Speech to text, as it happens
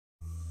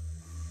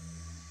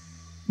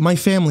My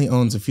family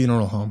owns a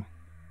funeral home.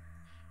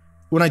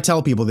 When I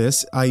tell people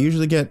this, I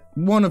usually get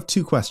one of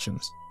two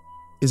questions.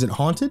 Is it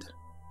haunted?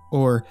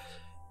 Or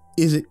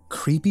is it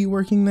creepy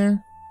working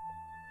there?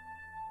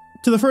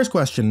 To the first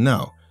question,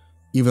 no.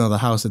 Even though the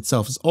house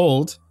itself is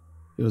old,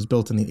 it was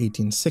built in the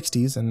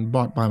 1860s and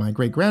bought by my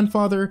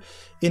great-grandfather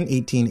in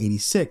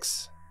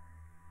 1886.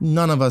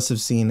 None of us have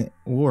seen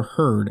or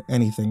heard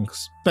anything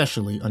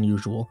especially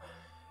unusual.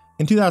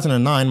 In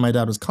 2009, my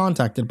dad was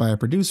contacted by a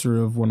producer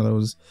of one of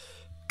those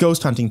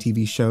ghost hunting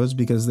TV shows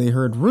because they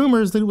heard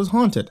rumors that it was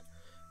haunted.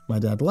 My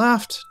dad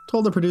laughed,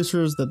 told the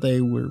producers that they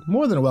were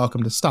more than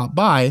welcome to stop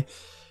by,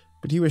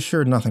 but he was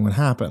sure nothing would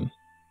happen.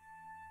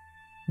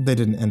 They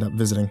didn't end up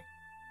visiting.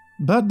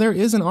 But there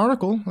is an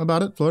article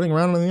about it floating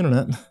around on the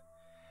internet.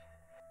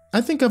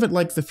 I think of it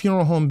like the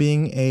funeral home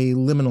being a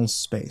liminal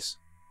space.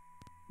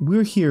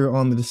 We're here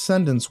on the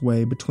descendants'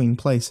 way between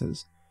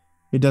places.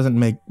 It doesn't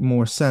make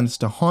more sense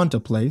to haunt a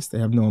place they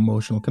have no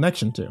emotional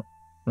connection to,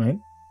 right?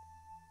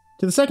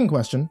 To the second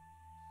question,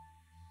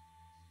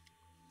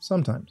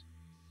 sometimes.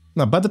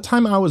 Now, by the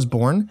time I was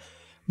born,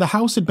 the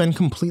house had been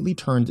completely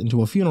turned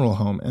into a funeral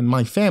home, and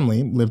my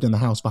family lived in the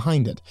house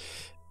behind it.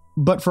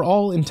 But for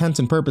all intents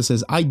and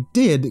purposes, I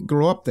did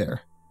grow up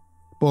there.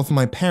 Both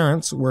my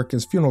parents work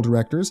as funeral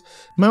directors,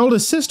 my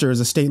oldest sister is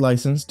a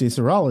state-licensed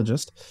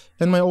decerologist,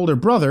 and my older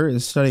brother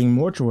is studying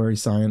mortuary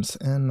science,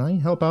 and I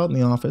help out in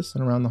the office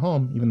and around the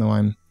home, even though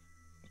I'm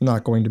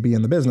not going to be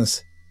in the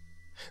business.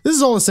 This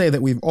is all to say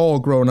that we've all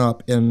grown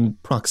up in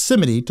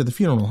proximity to the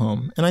funeral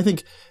home, and I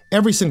think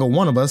every single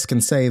one of us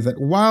can say that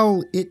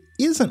while it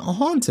isn't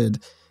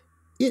haunted,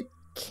 it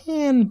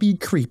can be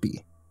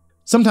creepy.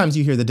 Sometimes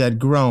you hear the dead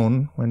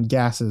groan when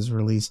gases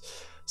release.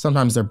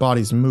 Sometimes their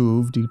bodies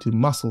move due to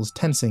muscles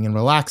tensing and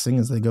relaxing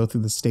as they go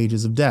through the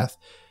stages of death.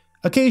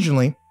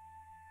 Occasionally,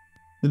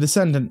 the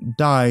descendant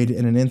died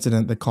in an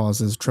incident that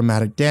causes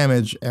traumatic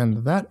damage,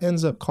 and that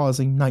ends up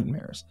causing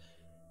nightmares.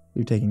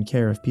 We've taken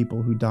care of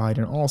people who died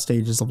in all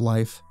stages of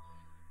life,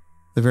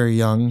 the very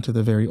young to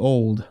the very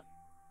old,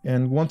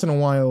 and once in a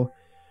while,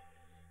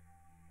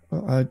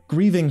 a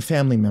grieving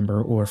family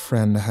member or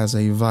friend has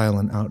a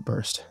violent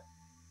outburst.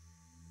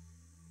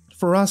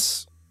 For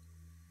us,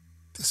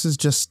 this is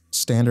just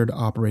standard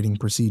operating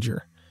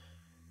procedure.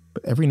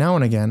 But every now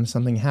and again,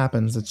 something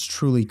happens that's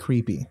truly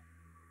creepy.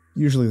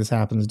 Usually this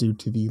happens due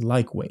to the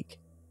Lyle-Wake.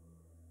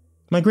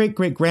 My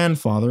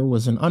great-great-grandfather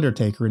was an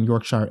undertaker in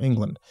Yorkshire,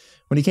 England.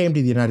 When he came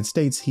to the United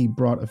States, he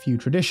brought a few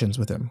traditions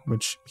with him,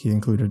 which he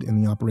included in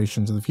the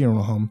operations of the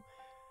funeral home.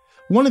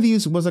 One of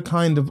these was a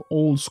kind of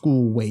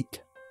old-school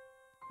wake.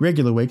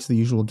 Regular wakes are the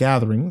usual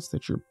gatherings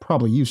that you're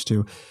probably used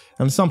to,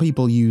 and some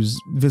people use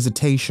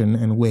visitation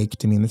and wake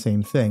to mean the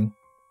same thing.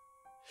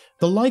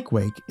 The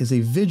Lyle-Wake is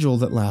a vigil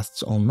that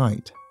lasts all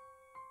night.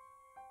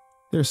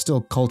 There are still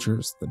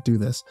cultures that do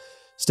this,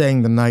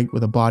 staying the night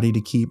with a body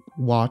to keep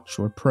watch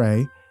or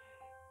pray.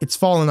 It's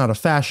fallen out of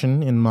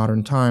fashion in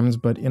modern times,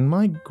 but in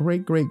my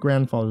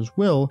great-great-grandfather's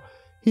will,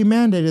 he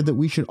mandated that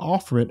we should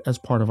offer it as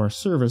part of our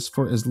service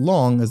for as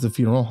long as the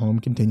funeral home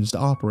continues to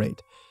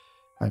operate.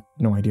 I have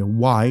no idea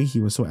why he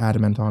was so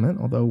adamant on it,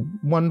 although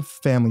one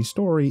family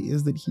story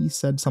is that he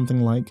said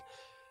something like,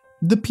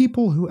 "The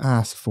people who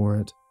ask for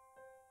it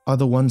are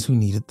the ones who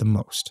need it the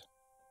most."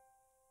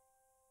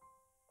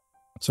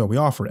 So we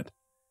offer it.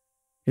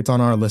 It's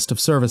on our list of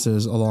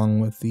services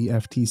along with the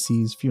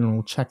FTC's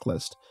funeral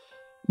checklist.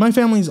 My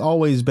family's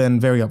always been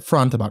very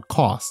upfront about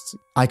costs.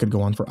 I could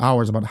go on for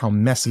hours about how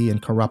messy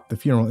and corrupt the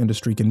funeral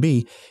industry can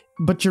be,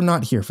 but you're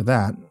not here for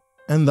that.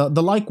 And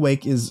the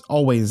Lyle-Wake is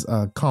always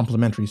a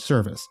complimentary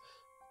service.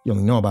 You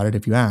only know about it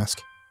if you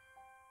ask.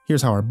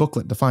 Here's how our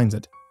booklet defines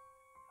it.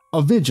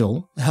 A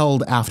vigil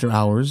held after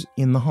hours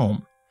in the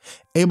home,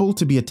 able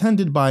to be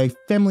attended by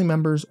family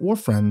members or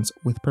friends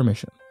with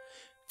permission.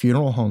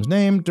 Funeral homes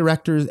named,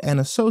 directors, and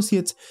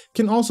associates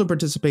can also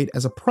participate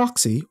as a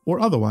proxy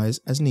or otherwise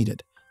as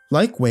needed.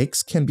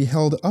 Lyle-Wakes can be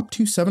held up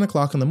to 7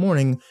 o'clock in the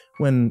morning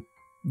when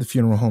the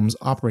funeral home's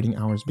operating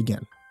hours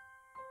begin.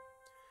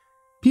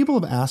 People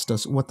have asked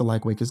us what the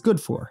Lyle-Wake is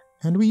good for,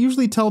 and we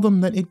usually tell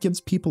them that it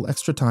gives people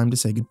extra time to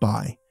say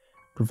goodbye,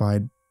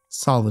 provide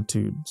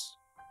solitudes,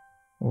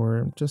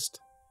 or just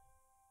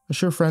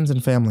assure friends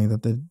and family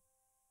that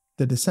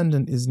the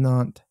descendant is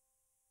not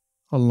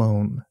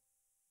alone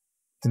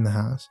in the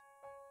house.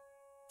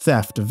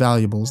 Theft of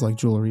valuables like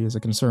jewelry is a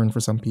concern for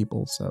some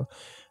people, so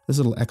this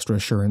little extra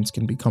assurance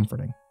can be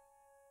comforting.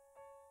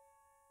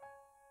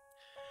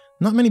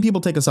 Not many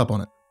people take us up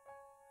on it.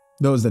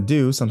 Those that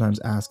do sometimes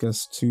ask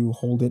us to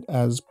hold it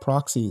as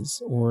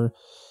proxies, or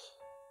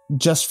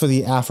just for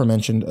the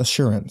aforementioned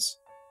assurance.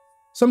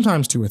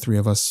 Sometimes 2 or 3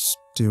 of us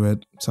do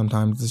it,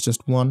 sometimes it's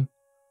just one.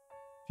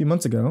 A few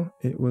months ago,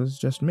 it was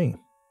just me.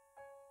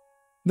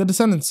 The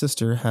descendant's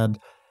sister had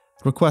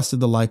requested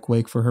the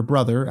Lyle-Wake for her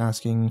brother,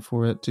 asking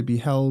for it to be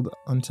held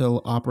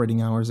until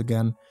operating hours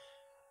again.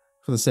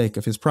 For the sake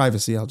of his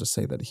privacy, I'll just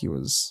say that he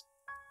was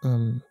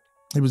in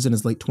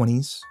his late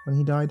 20s when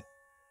he died.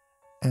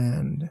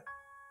 And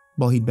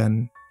while he'd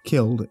been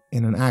killed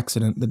in an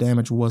accident, the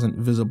damage wasn't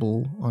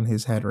visible on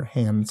his head or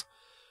hands.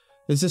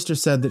 His sister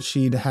said that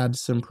she'd had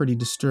some pretty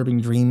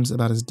disturbing dreams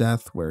about his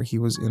death, where he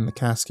was in the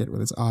casket with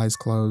his eyes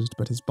closed,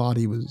 but his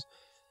body was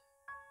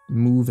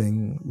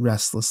moving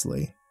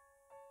restlessly.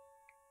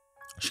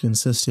 She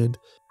insisted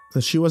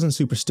that she wasn't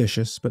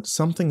superstitious, but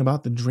something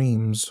about the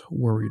dreams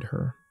worried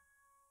her.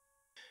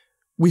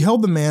 We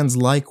held the man's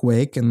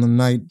Lyle-Wake in the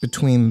night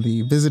between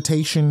the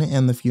visitation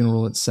and the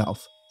funeral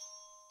itself.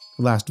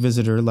 The last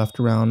visitor left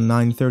around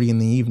 9:30 in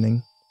the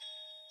evening,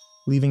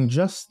 leaving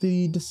just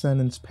the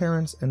descendant's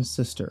parents and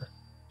sister.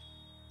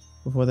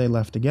 Before they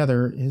left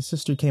together, his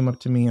sister came up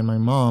to me and my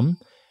mom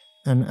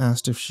and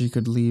asked if she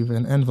could leave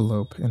an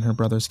envelope in her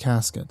brother's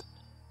casket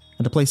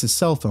and to place his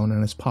cell phone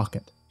in his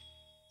pocket.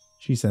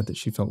 She said that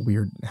she felt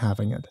weird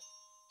having it.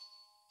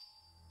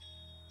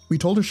 We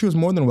told her she was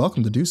more than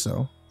welcome to do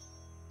so.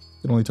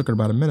 It only took her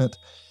about a minute,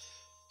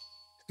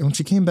 and when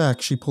she came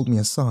back, she pulled me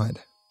aside.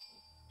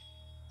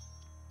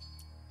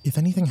 "If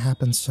anything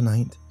happens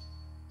tonight,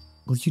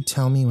 will you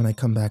tell me when I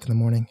come back in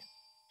the morning?"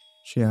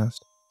 she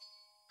asked.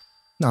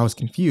 I was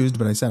confused,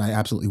 but I said I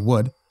absolutely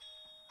would.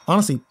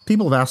 Honestly,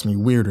 people have asked me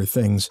weirder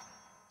things.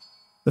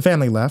 The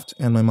family left,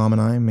 and my mom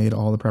and I made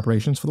all the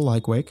preparations for the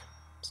Lyle-Wake.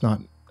 It's not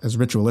as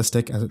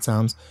ritualistic as it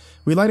sounds.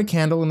 We light a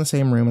candle in the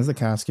same room as the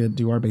casket,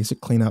 do our basic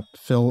cleanup,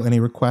 fill any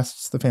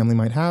requests the family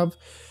might have.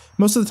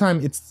 Most of the time,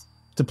 it's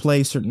to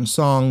play certain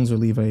songs or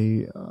leave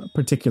a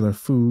particular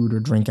food or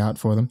drink out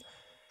for them.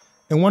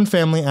 And one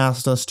family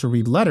asked us to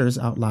read letters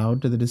out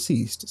loud to the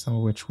deceased, some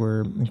of which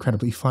were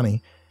incredibly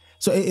funny.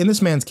 So in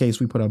this man's case,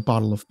 we put a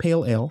bottle of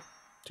pale ale,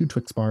 2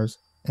 Twix bars,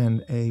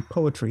 and a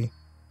poetry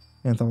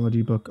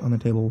anthology book on the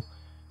table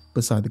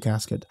beside the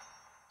casket.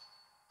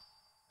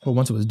 Well,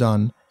 once it was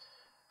done,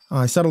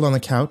 I settled on the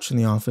couch in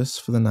the office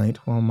for the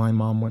night while my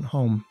mom went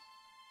home.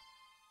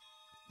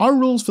 Our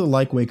rules for the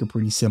Lyle-Wake are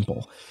pretty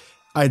simple.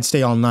 I'd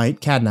stay all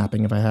night,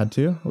 cadnapping if I had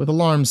to, with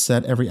alarms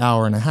set every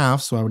hour and a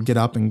half, so I would get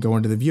up and go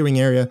into the viewing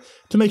area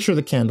to make sure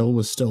the candle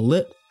was still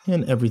lit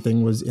and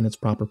everything was in its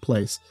proper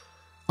place.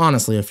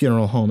 Honestly, a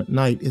funeral home at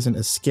night isn't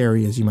as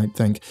scary as you might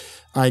think.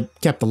 I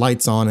kept the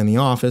lights on in the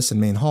office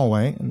and main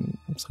hallway, and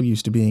I'm so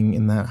used to being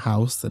in that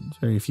house that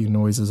very few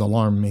noises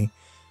alarm me.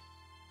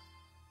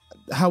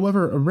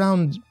 However,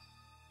 around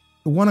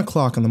 1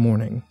 o'clock in the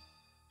morning,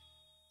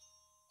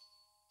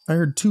 I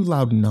heard 2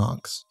 loud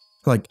knocks,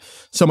 like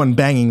someone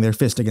banging their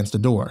fist against a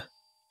door.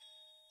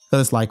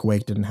 This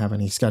Lyle-Wake didn't have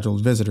any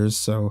scheduled visitors,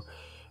 so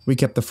we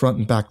kept the front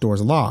and back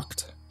doors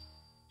locked.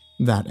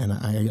 That, and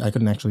I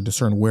couldn't actually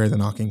discern where the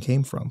knocking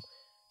came from.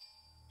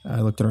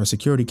 I looked at our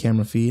security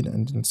camera feed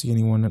and didn't see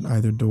anyone at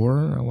either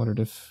door. I wondered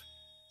if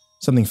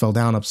something fell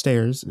down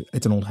upstairs.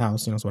 It's an old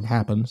house, so what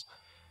happens.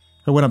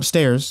 I went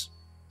upstairs.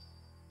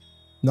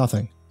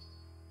 Nothing.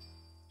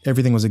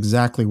 Everything was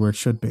exactly where it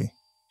should be.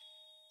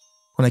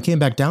 When I came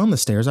back down the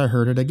stairs, I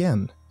heard it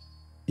again.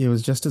 It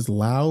was just as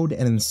loud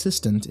and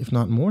insistent, if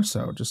not more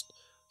so. Just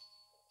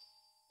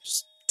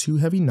 2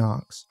 heavy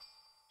knocks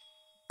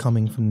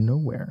coming from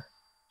nowhere.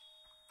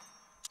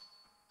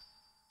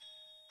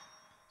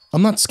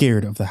 I'm not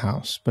scared of the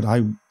house, but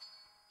I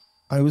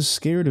was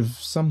scared of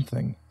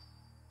something.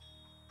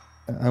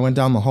 I went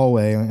down the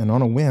hallway, and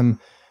on a whim,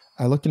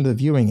 I looked into the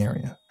viewing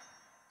area.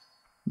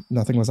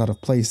 Nothing was out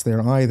of place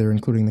there either,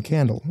 including the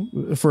candle.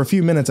 For a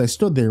few minutes, I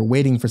stood there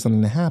waiting for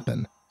something to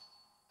happen.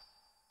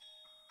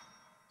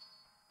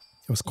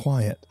 It was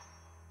quiet.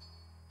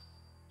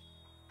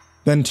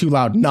 Then 2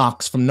 loud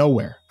knocks from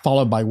nowhere,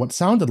 followed by what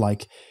sounded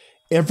like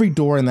every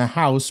door in the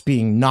house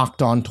being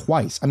knocked on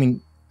twice.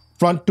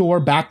 Front door,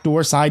 back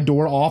door, side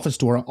door, office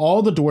door,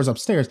 all the doors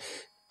upstairs.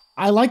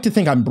 I like to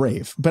think I'm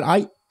brave, but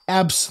I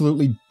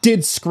absolutely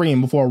did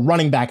scream before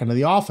running back into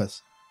the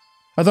office.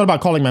 I thought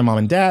about calling my mom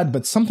and dad,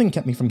 but something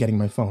kept me from getting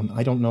my phone.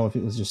 I don't know if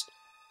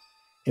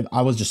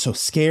I was just so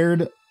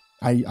scared,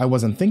 I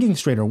wasn't thinking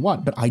straight or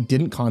what, but I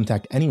didn't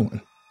contact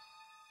anyone.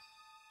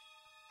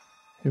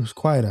 It was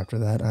quiet after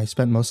that. I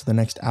spent most of the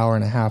next hour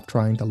and a half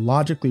trying to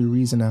logically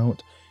reason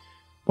out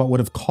what would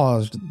have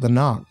caused the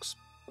knocks.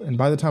 And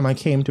by the time I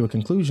came to a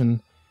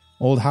conclusion,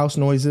 old house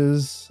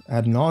noises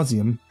ad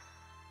nauseum,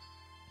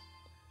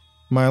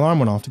 my alarm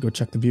went off to go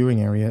check the viewing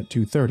area at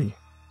 2:30.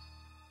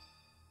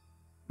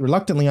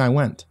 Reluctantly, I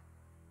went.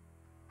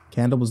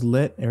 Candle was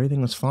lit,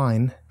 everything was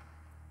fine,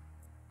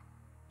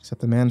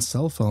 except the man's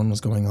cell phone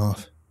was going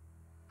off.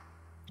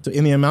 So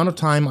in the amount of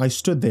time I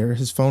stood there,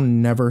 his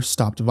phone never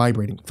stopped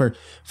vibrating. For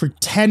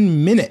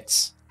 10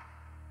 minutes.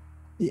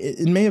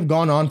 It may have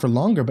gone on for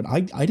longer, but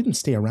I didn't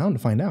stay around to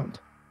find out.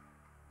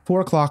 4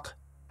 o'clock,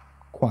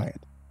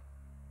 quiet.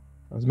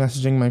 I was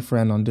messaging my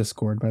friend on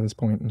Discord by this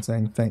point and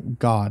saying thank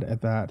God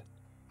at that.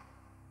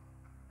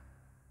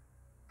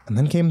 And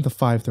then came the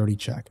 5:30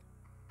 check.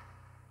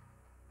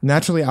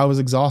 Naturally, I was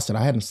exhausted.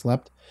 I hadn't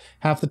slept.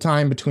 Half the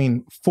time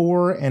between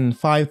 4 and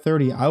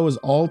 5:30, I was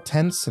all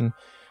tense and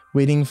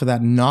waiting for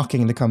that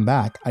knocking to come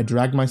back. I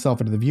dragged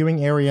myself into the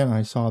viewing area and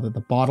I saw that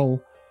the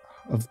bottle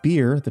of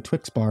beer, the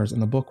Twix bars,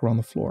 and the book were on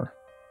the floor.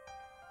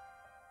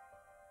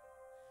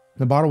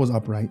 The bottle was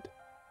upright.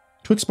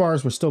 Twix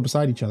bars were still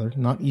beside each other,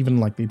 not even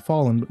like they'd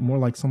fallen, but more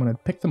like someone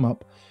had picked them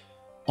up,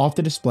 off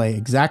the display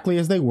exactly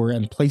as they were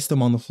and placed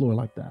them on the floor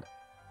like that.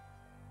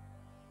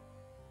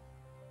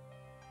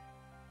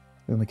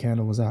 Then the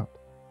candle was out.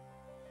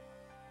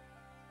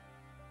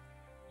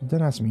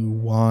 Don't ask me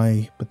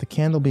why, but the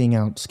candle being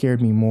out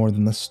scared me more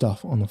than the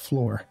stuff on the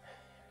floor.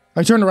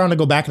 I turned around to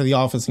go back to the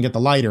office and get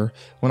the lighter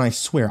when I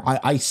swear,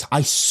 I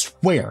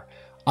swear,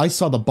 I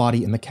saw the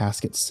body in the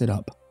casket sit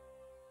up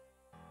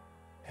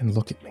and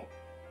look at me.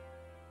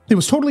 It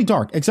was totally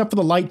dark, except for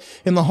the light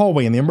in the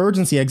hallway and the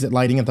emergency exit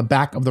lighting at the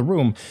back of the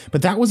room,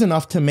 but that was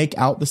enough to make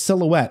out the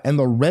silhouette and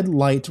the red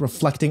light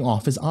reflecting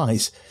off his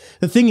eyes.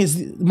 The thing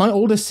is, my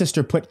oldest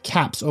sister put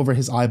caps over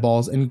his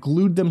eyeballs and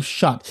glued them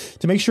shut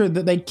to make sure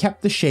that they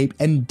kept the shape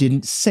and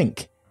didn't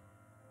sink.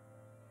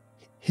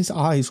 His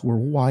eyes were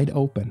wide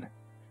open.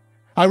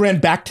 I ran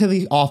back to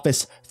the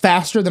office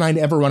faster than I'd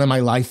ever run in my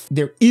life.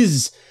 There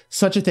is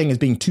such a thing as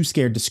being too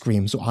scared to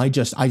scream, so I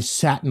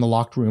sat in the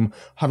locked room,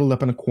 huddled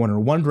up in a corner,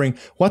 wondering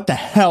what the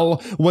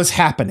hell was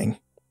happening.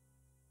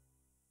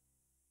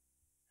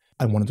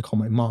 I wanted to call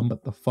my mom,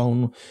 but the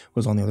phone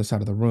was on the other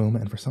side of the room,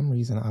 and for some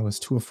reason I was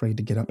too afraid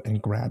to get up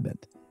and grab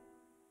it.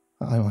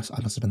 I must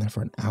have been there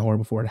for an hour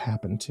before it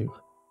happened, too.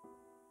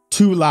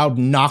 2 loud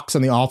knocks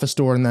on the office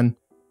door, and then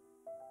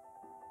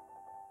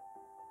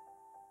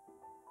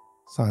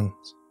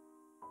silence.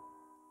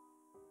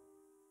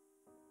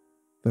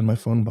 Then my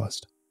phone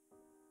buzzed.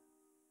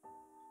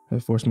 I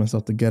forced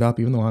myself to get up,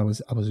 even though I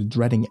was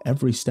dreading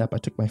every step. I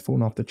took my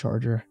phone off the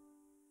charger.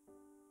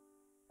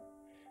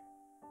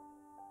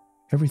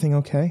 Everything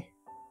okay?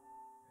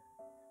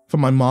 From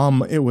my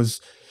mom, it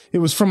was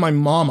from my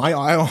mom.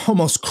 I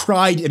almost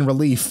cried in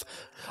relief.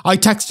 I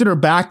texted her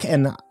back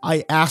and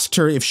I asked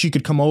her if she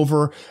could come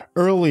over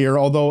earlier,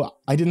 although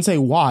I didn't say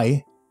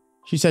why.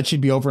 She said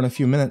she'd be over in a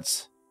few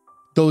minutes.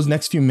 Those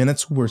next few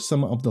minutes were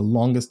some of the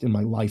longest in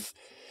my life.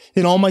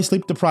 In all my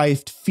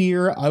sleep-deprived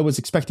fear, I was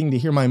expecting to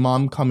hear my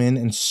mom come in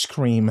and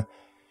scream.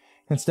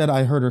 Instead,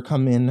 I heard her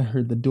come in,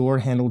 heard the door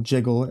handle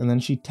jiggle, and then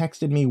she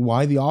texted me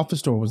why the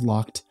office door was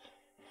locked.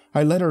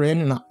 I let her in,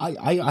 and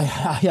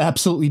I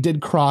absolutely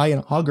did cry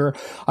and hug her.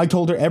 I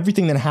told her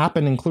everything that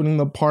happened, including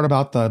the part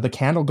about the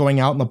candle going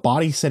out and the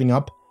body sitting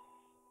up.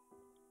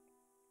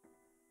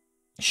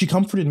 She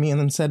comforted me and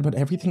then said, "But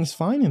everything's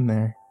fine in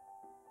there."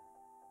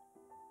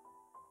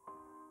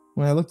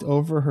 When I looked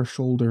over her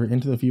shoulder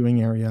into the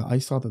viewing area, I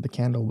saw that the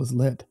candle was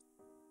lit.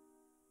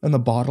 And the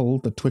bottle,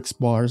 the Twix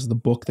bars, the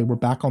book, they were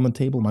back on the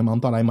table. My mom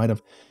thought I might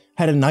have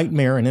had a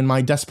nightmare, and in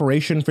my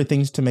desperation for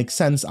things to make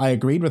sense, I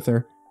agreed with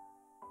her.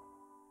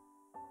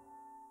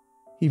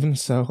 Even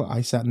so,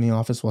 I sat in the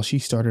office while she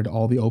started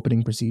all the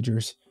opening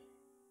procedures.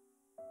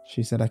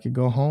 She said I could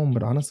go home,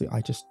 but honestly,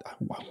 I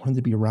wanted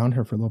to be around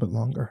her for a little bit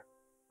longer.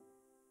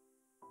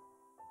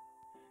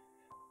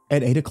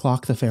 At 8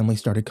 o'clock, the family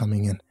started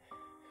coming in,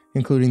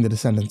 including the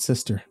descendant's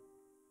sister.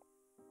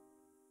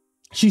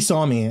 She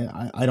saw me.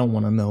 I don't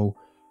want to know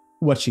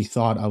what she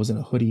thought. I was in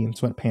a hoodie and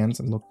sweatpants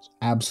and looked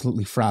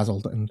absolutely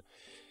frazzled, and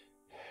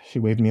she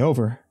waved me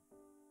over.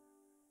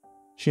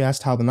 She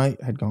asked how the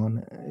night had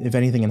gone, if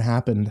anything had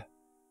happened.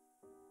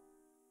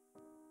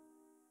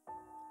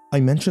 I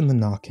mentioned the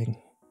knocking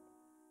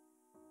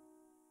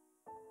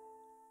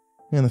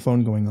and the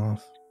phone going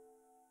off.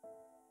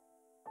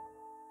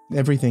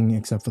 Everything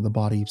except for the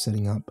body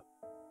sitting up.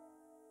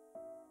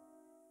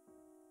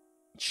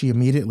 She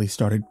immediately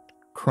started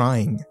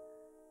crying.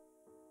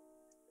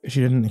 She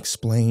didn't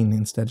explain.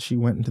 Instead, she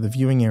went into the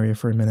viewing area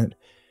for a minute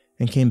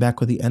and came back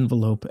with the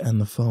envelope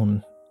and the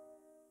phone.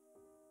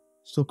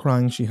 Still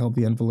crying, she held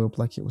the envelope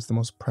like it was the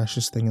most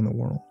precious thing in the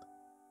world.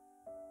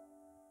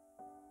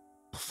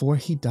 "Before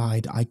he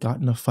died, I got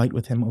in a fight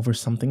with him over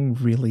something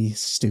really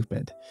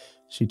stupid,"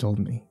 she told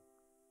me.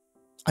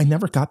 "I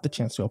never got the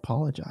chance to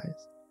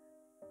apologize.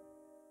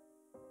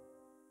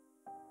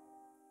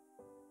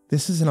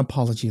 This is an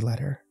apology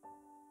letter.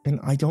 And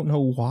I don't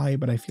know why,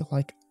 but I feel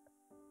like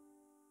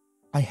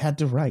I had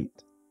to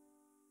write."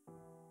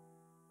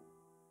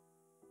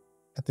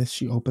 At this,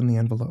 she opened the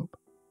envelope,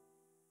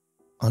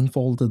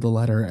 unfolded the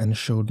letter, and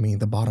showed me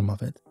the bottom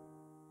of it.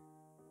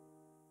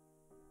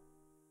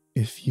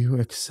 "If you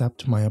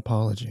accept my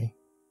apology,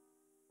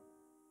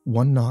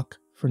 1 knock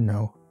for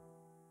no,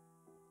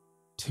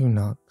 2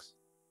 knocks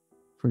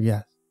for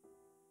yes."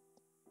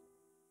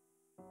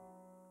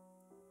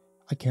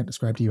 I can't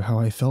describe to you how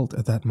I felt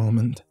at that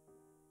moment.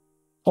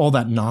 All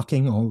that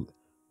knocking, and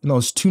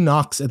those 2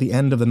 knocks at the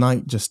end of the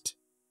night, just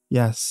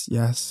yes,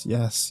 yes,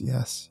 yes,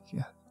 yes,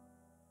 yes.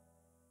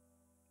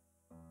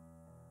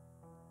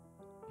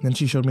 Then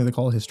she showed me the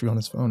call history on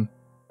his phone.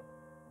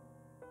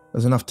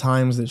 There's enough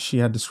times that she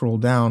had to scroll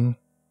down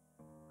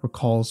for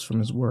calls from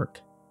his work.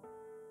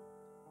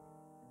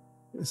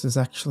 "This is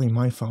actually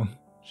my phone,"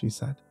 she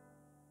said.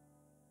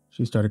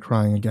 She started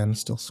crying again,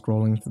 still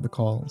scrolling through the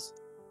calls.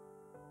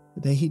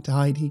 "The day he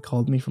died, he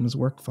called me from his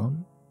work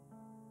phone.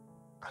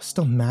 I was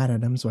still mad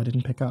at him, so I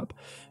didn't pick up.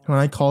 And when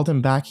I called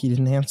him back, he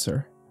didn't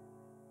answer.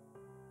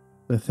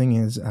 The thing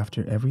is,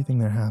 after everything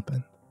that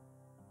happened,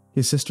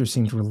 his sister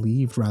seemed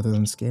relieved rather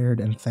than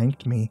scared and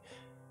thanked me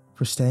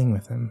for staying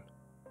with him.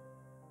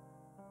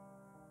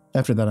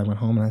 After that, I went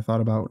home and I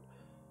thought about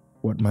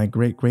what my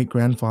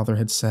great-great-grandfather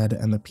had said,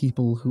 and the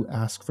people who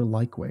ask for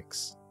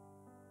Lyle-Wakes.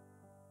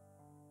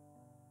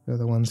 They're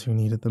the ones who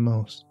need it the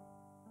most.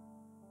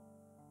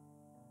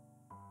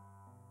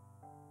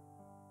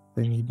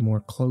 They need more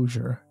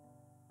closure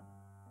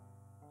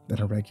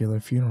than a regular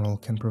funeral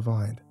can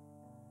provide.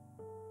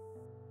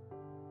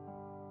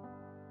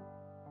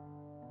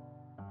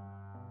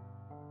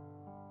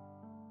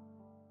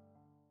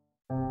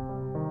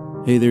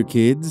 Hey there,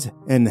 kids,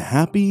 and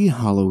happy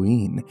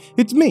Halloween.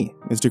 It's me,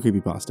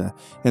 MrCreepyPasta,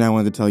 and I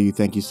wanted to tell you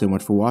thank you so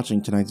much for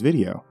watching tonight's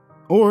video,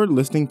 or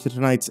listening to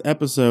tonight's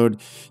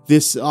episode,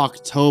 this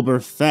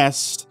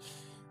Oktoberfest,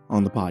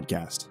 on the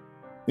podcast.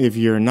 If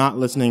you're not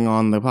listening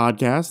on the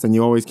podcast, then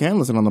you always can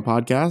listen on the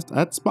podcast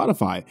at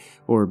Spotify,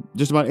 or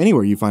just about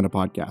anywhere you find a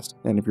podcast.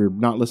 And if you're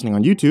not listening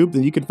on YouTube,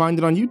 then you can find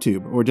it on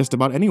YouTube, or just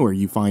about anywhere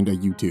you find a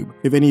YouTube.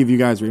 If any of you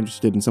guys are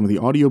interested in some of the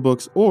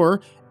audiobooks or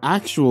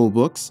actual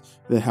books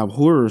that have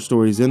horror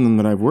stories in them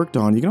that I've worked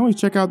on, you can always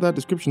check out that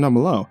description down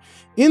below.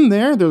 In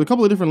there's a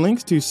couple of different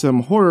links to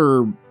some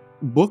horror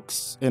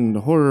books and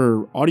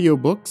horror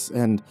audiobooks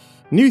and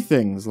new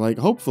things, like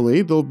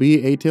hopefully there'll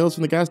be a Tales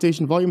from the Gas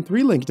Station Volume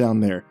 3 link down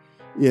there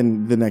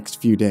in the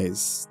next few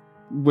days,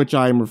 which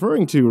I'm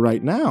referring to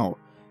right now,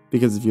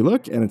 because if you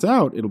look and it's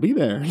out, it'll be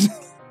there.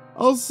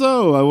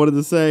 Also, I wanted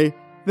to say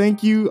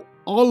thank you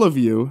all of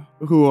you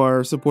who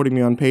are supporting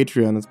me on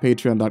Patreon. It's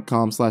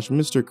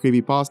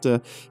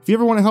patreon.com/MrCreepyPasta. If you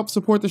ever want to help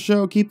support the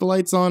show, keep the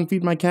lights on,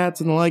 feed my cats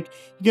and the like,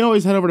 you can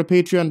always head over to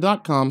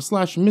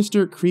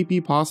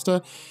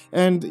patreon.com/MrCreepyPasta,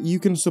 and you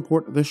can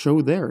support the show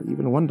there.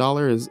 Even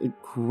 $1 is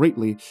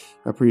greatly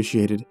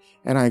appreciated.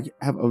 And I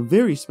have a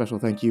very special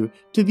thank you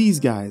to these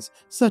guys,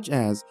 such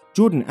as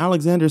Jordan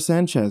Alexander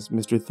Sanchez,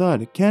 Mr.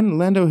 Thud, Ken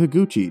Lando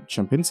Higuchi,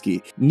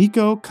 Chompski,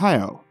 Nico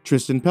Kaeo,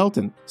 Tristain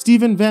Pelton,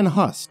 Stephen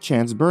VanHuss,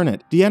 Chance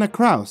Burnett, Deanna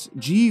Kraus,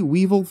 G.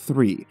 Weevil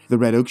 3,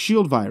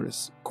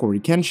 TheRedOakShieldVirus,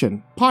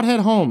 CoryxKenshin, Pothead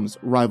Holmes,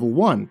 Rival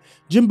 1,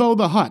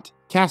 JimboTheHutt,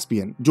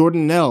 Caspian,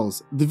 Jordan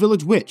Nells, The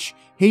Village Witch,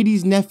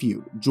 Hades'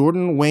 Nephew,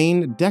 Jordan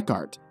Wayne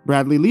Deckard,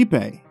 Bradley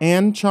Leipe,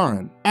 and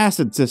Charron,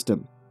 Acid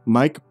System,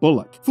 Mike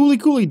Bullock,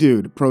 Fooly Cooly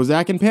Dude,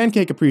 Prozac and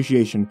Pancake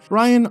Appreciation,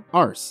 Brian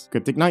Arse,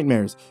 Cryptic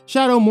Nightmares,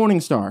 Shadow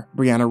Morningstar,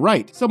 Brianna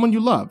Wright, Someone You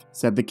Love,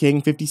 Said the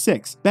King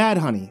 56, Bad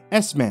Honey,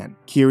 S-Man,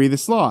 Kiri the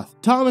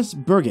Sloth, Thomas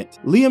Burgett,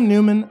 Liam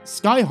Newman,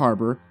 Sky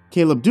Harbor,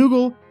 Caleb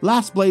Dougal,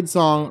 Last Blade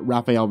Song,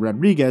 Rafael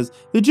Rodriguez,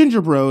 The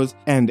Ginger Bros,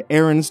 and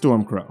Aaron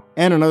Stormcrow.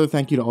 And another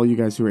thank you to all you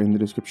guys who are in the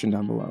description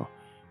down below.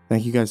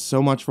 Thank you guys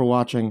so much for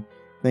watching.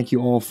 Thank you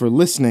all for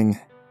listening.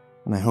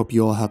 And I hope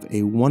you all have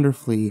a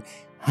wonderfully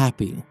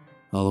happy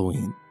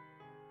Halloween.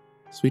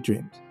 Sweet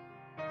dreams.